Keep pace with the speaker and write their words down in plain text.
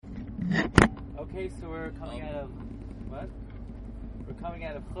Okay, so we're coming out of what? We're coming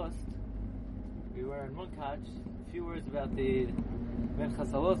out of Chust. We were in Munkach. A few words about the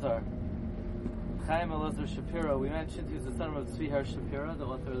Minchas Elazar. Chaim Elazar Shapiro. We mentioned he was the son of Tzvi Hirsch Shapiro, the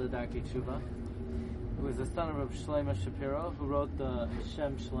author of the Darkei Tshuva. He was the son of Shlomo Shapiro, who wrote the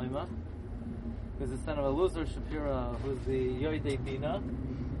Shem Shlomo. He was the son of Elazar Shapiro, who's the Yoidei Bina,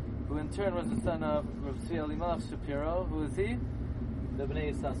 who in turn was the son of Rav Tzvi Elimelech Shapiro. Who is he? The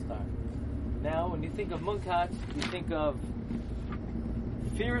Bnei Yissaschar. Now, when you think of Munkach, you think of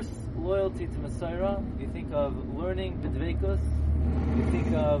fierce loyalty to Messiah. You think of learning B'dveikus. You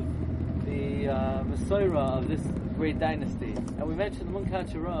think of the Messiah of this great dynasty. And we mentioned the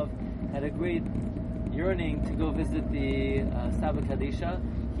Munkach Rav had a great yearning to go visit the Saba Kadisha.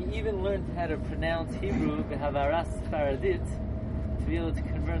 He even learned how to pronounce Hebrew B'Havaras Faradit to be able to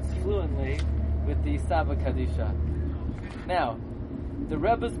converse fluently with the Saba Kadisha. Now, the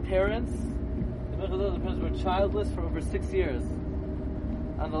Rebbe's parents, the parents were childless for over 6 years.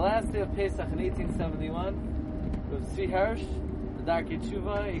 On the last day of Pesach in 1871, with Tzvi Hirsch, the Darkei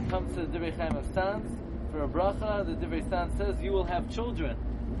Tshuva, he comes to the Divrei Chaim of Sanz for a bracha. The Divrei Sanz says, "You will have children."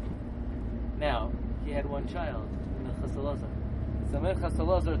 Now, he had one child, Minchas Elazar. So Minchas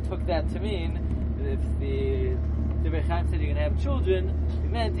Elazar took that to mean that if the Divrei Chaim said you're going to have children, it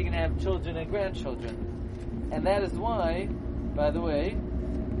meant you're going to have children and grandchildren. And that is why, by the way,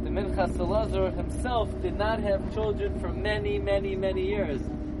 the Minchas Elazar himself did not have children for many, many, many years.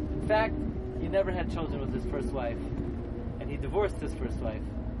 In fact, he never had children with his first wife. And he divorced his first wife.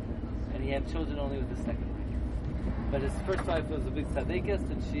 And he had children only with his second wife. But his first wife was a big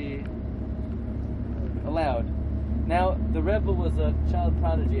tzaddikus, and she allowed. Now, the Rebbe was a child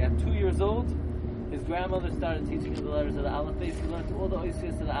prodigy. At 2 years old, his grandmother started teaching him the letters of the Aleph Beis. He learned all the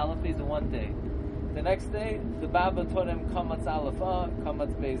oisios of the Aleph Beis in one day. The next day, the Baba taught him Kamatz Aleph A,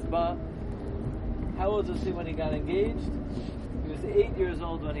 Kamatz Beis Ba. How old was he when he got engaged? He was 8 years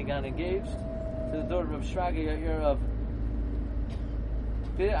old when he got engaged to the daughter of Shraga Yair of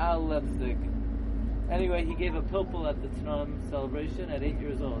Be'al Leipzig. Anyway, he gave a pilpul at the Tanam celebration at 8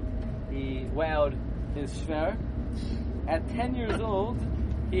 years old. He wowed his shver. At 10 years old,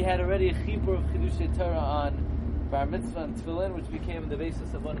 he had already a chibur of Chidushei Torah on Bar Mitzvah and Tefillin, which became the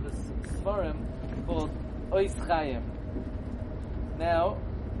basis of one of his Sfarim, called Ois Chaim. Now,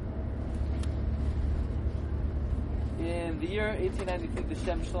 in the year 1893, the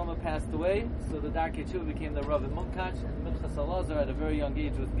Shem Shlomo passed away, so the Darkei Tshuva became the Rav in Munkach, and Minchas Elazar at a very young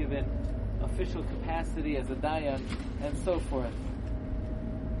age was given official capacity as a Dayan, and so forth.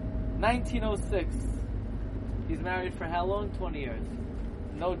 1906, he's married for how long? 20 years.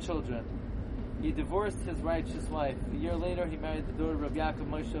 No children. He divorced his righteous wife. A year later, he married the daughter of Rabbi Yaakov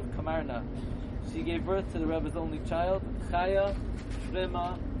Moshe of Kamarna. She gave birth to the Rebbe's only child, Chaya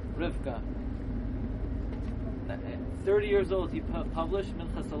Shrema Rivka. 30 years old, he published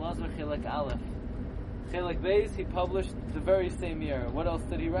Minchas Elazar Chelek Aleph. Chelek Beis, he published the very same year. What else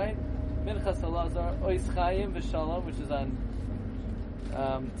did he write? Minchas Elazar Ois Chaim V'Shalom, which is on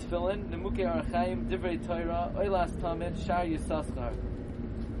Tefillin, Nemukei Archaim, Divrei Torah, Oilas Tamid, Shar Yissaschar.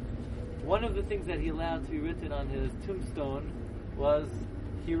 One of the things that he allowed to be written on his tombstone was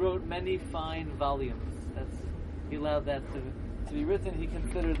he wrote many fine volumes. He allowed that to be written. He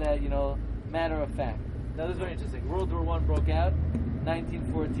considered that, matter of fact. Now this is very interesting. World War I broke out,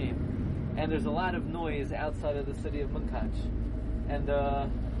 1914. And there's a lot of noise outside of the city of Munkach. And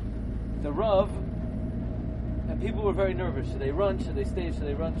the Rav, and people were very nervous. Should they run? Should they stay? Should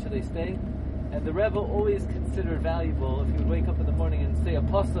they run? Should they stay? And the Rebbe always considered valuable, if he would wake up in the morning and say a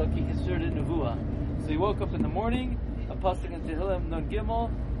pasuk, he considered it nevuah. So he woke up in the morning, a pasuk in Tehillim, Nun Gimel,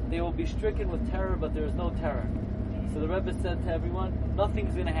 they will be stricken with terror, but there is no terror. So the Rebbe said to everyone,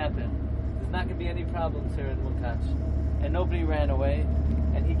 nothing's going to happen. There's not going to be any problems here in Munkach. And nobody ran away.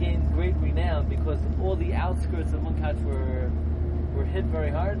 And he gained great renown because all the outskirts of Munkach were hit very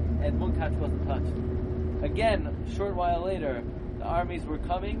hard, and Munkach wasn't touched. Again, a short while later, the armies were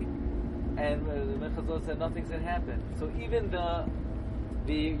coming, and the Minchas Elazar said nothing's going to happen. So even the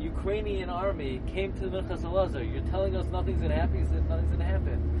Ukrainian army came to the Minchas Elazar. You're telling us nothing's going to happen? He said nothing's going to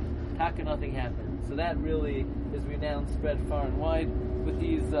happen. Taka, nothing happened. So that really is renowned, spread far and wide with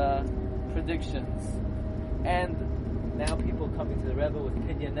these predictions. And now people coming to the Rebbe with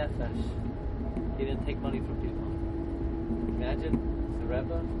Pidyon Nefesh. He didn't take money from people. Imagine the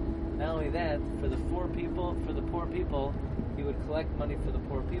Rebbe. Not only that, for the poor people, he would collect money for the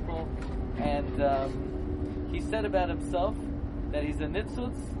poor people. And he said about himself that he's a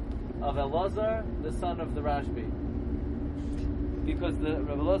nitzutz of Elazar, the son of the Rashbi. Because the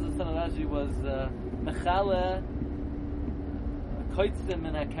Rabbi Elazar, the son of Rashbi, was Mechale Koitzim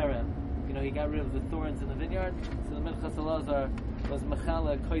in Hakerem. he got rid of the thorns in the vineyard. So the Minchas Elazar was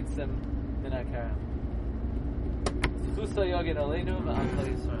Mechala Koitzim Min HaKaram. Zchusa Yogin Aleinu V'Al Kol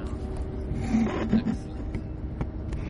Yisrael. Excellent.